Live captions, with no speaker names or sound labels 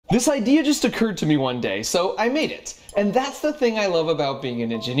This idea just occurred to me one day, so I made it. And that's the thing I love about being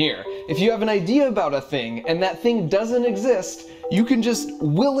an engineer. If you have an idea about a thing and that thing doesn't exist, you can just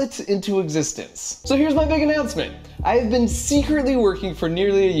will it into existence. So here's my big announcement. I have been secretly working for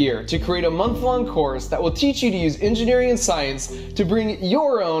nearly a year to create a month-long course that will teach you to use engineering and science to bring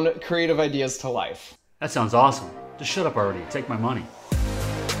your own creative ideas to life. That sounds awesome. Just shut up already. Take my money.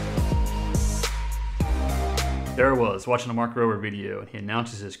 There I was, watching a Mark Rober video, and he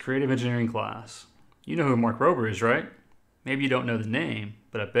announces his creative engineering class. You know who Mark Rober is, right? Maybe you don't know the name,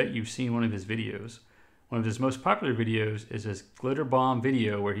 but I bet you've seen one of his videos. One of his most popular videos is his glitter bomb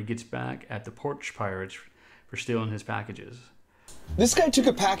video where he gets back at the porch pirates for stealing his packages. This guy took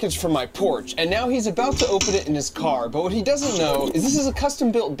a package from my porch, and now he's about to open it in his car, but what he doesn't know is this is a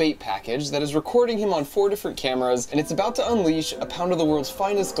custom-built bait package that is recording him on 4 different cameras, and it's about to unleash a pound of the world's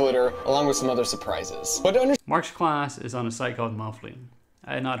finest glitter, along with some other surprises. Mark's class is on a site called Monthly.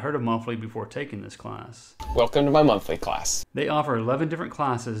 I had not heard of Monthly before taking this class. Welcome to my monthly class. They offer 11 different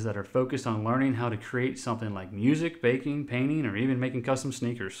classes that are focused on learning how to create something like music, baking, painting, or even making custom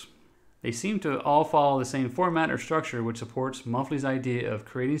sneakers. They seem to all follow the same format or structure, which supports Monthly's idea of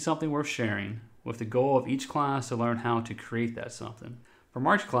creating something worth sharing, with the goal of each class to learn how to create that something. For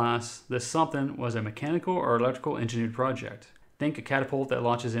Mark's class, this something was a mechanical or electrical engineered project. Think a catapult that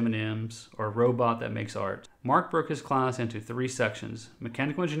launches M&Ms, or a robot that makes art. Mark broke his class into 3 sections: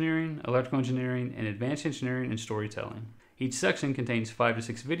 mechanical engineering, electrical engineering, and advanced engineering and storytelling. Each section contains 5 to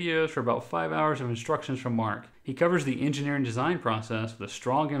 6 videos for about 5 hours of instructions from Mark. He covers the engineering design process with a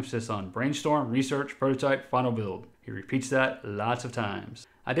strong emphasis on brainstorm, research, prototype, final build. He repeats that lots of times.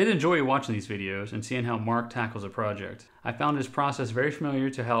 I did enjoy watching these videos and seeing how Mark tackles a project. I found his process very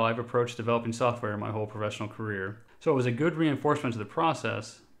familiar to how I've approached developing software my whole professional career. So it was a good reinforcement to the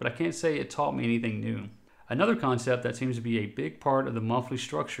process, but I can't say it taught me anything new. Another concept that seems to be a big part of the monthly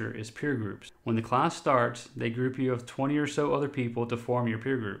structure is peer groups. When the class starts, they group you of 20 or so other people to form your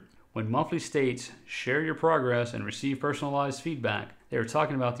peer group. When monthly states share your progress and receive personalized feedback, they are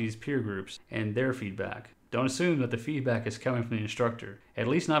talking about these peer groups and their feedback. Don't assume that the feedback is coming from the instructor, at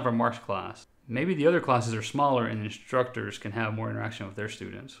least not for Mark's class. Maybe the other classes are smaller and the instructors can have more interaction with their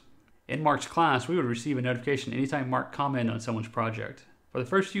students. In Mark's class, we would receive a notification anytime Mark commented on someone's project. For the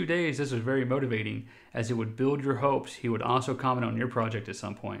first few days, this was very motivating, as it would build your hopes he would also comment on your project at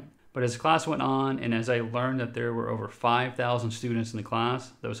some point. But as class went on, and as I learned that there were over 5,000 students in the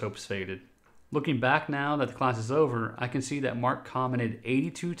class, those hopes faded. Looking back now that the class is over, I can see that Mark commented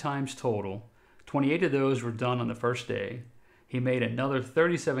 82 times total. 28 of those were done on the first day. He made another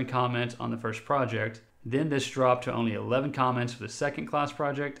 37 comments on the first project. Then this dropped to only 11 comments for the second class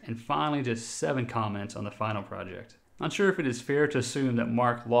project, and finally just 7 comments on the final project. Not sure if it is fair to assume that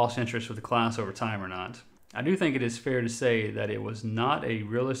Mark lost interest with the class over time or not. I do think it is fair to say that it was not a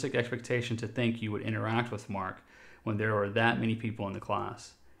realistic expectation to think you would interact with Mark when there were that many people in the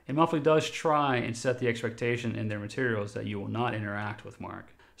class. And Monthly does try and set the expectation in their materials that you will not interact with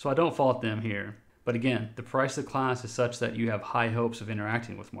Mark. So I don't fault them here. But again, the price of the class is such that you have high hopes of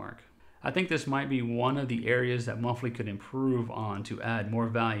interacting with Mark. I think this might be one of the areas that Monthly could improve on to add more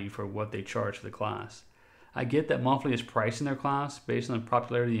value for what they charge for the class. I get that Monthly is pricing their class based on the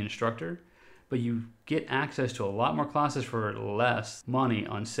popularity of the instructor, but you get access to a lot more classes for less money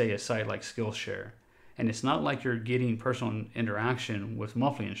on, say, a site like Skillshare. And it's not like you're getting personal interaction with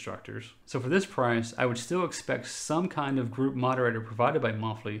Monthly instructors. So for this price, I would still expect some kind of group moderator provided by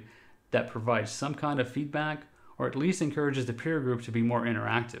Monthly that provides some kind of feedback, or at least encourages the peer group to be more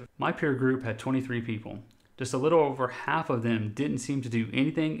interactive. My peer group had 23 people. Just a little over half of them didn't seem to do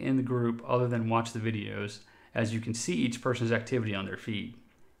anything in the group other than watch the videos, as you can see each person's activity on their feed.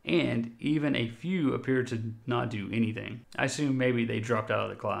 And even a few appeared to not do anything. I assume maybe they dropped out of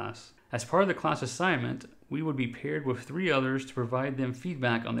the class. As part of the class assignment, we would be paired with 3 others to provide them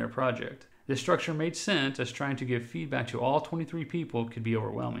feedback on their project. This structure made sense, as trying to give feedback to all 23 people could be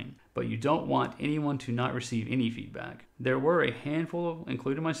overwhelming, but you don't want anyone to not receive any feedback. There were a handful,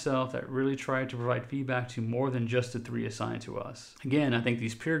 including myself, that really tried to provide feedback to more than just the 3 assigned to us. Again, I think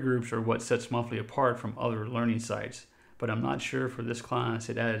these peer groups are what sets Monthly apart from other learning sites, but I'm not sure for this class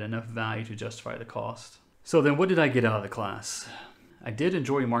it added enough value to justify the cost. So then what did I get out of the class? I did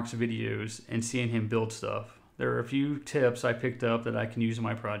enjoy Mark's videos and seeing him build stuff. There are a few tips I picked up that I can use in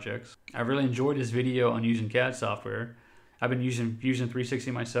my projects. I really enjoyed his video on using CAD software. I've been using Fusion 360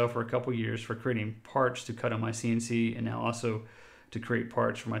 myself for a couple years for creating parts to cut on my CNC, and now also to create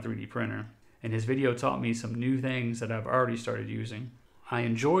parts for my 3D printer. And his video taught me some new things that I've already started using. I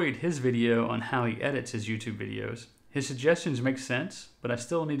enjoyed his video on how he edits his YouTube videos. His suggestions make sense, but I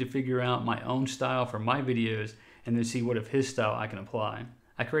still need to figure out my own style for my videos and then see what of his style I can apply.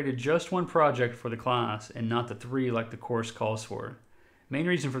 I created just one project for the class and not the 3 like the course calls for. Main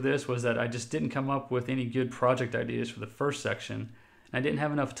reason for this was that I just didn't come up with any good project ideas for the first section, and I didn't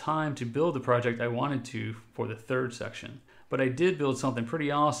have enough time to build the project I wanted to for the 3rd section. But I did build something pretty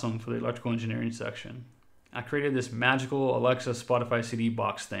awesome for the electrical engineering section. I created this magical Alexa Spotify CD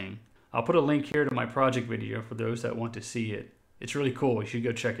box thing. I'll put a link here to my project video for those that want to see it. It's really cool, you should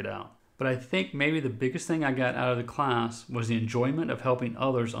go check it out. But I think maybe the biggest thing I got out of the class was the enjoyment of helping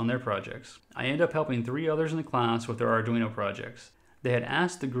others on their projects. I ended up helping 3 others in the class with their Arduino projects. They had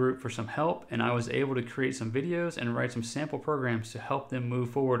asked the group for some help, and I was able to create some videos and write some sample programs to help them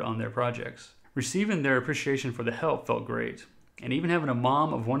move forward on their projects. Receiving their appreciation for the help felt great. And even having a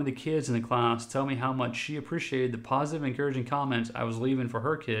mom of one of the kids in the class tell me how much she appreciated the positive, encouraging comments I was leaving for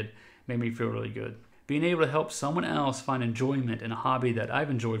her kid made me feel really good. Being able to help someone else find enjoyment in a hobby that I've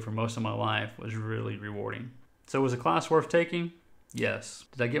enjoyed for most of my life was really rewarding. So was the class worth taking? Yes.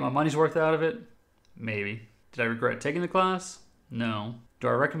 Did I get my money's worth out of it? Maybe. Did I regret taking the class? No. Do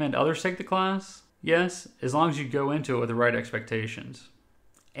I recommend others take the class? Yes, as long as you go into it with the right expectations.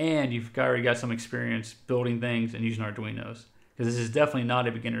 And you've already got some experience building things and using Arduinos. Because this is definitely not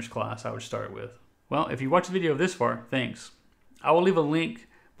a beginner's class I would start with. Well, if you watched the video this far, thanks. I will leave a link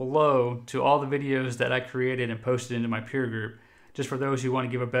below to all the videos that I created and posted into my peer group, just for those who want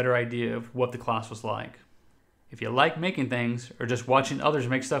to give a better idea of what the class was like. If you like making things, or just watching others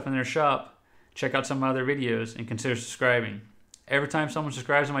make stuff in their shop, check out some of my other videos and consider subscribing. Every time someone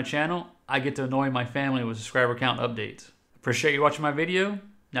subscribes to my channel, I get to annoy my family with subscriber count updates. Appreciate you watching my video.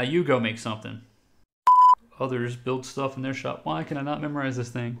 Now you go make something. Others build stuff in their shop. Why can I not memorize this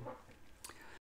thing?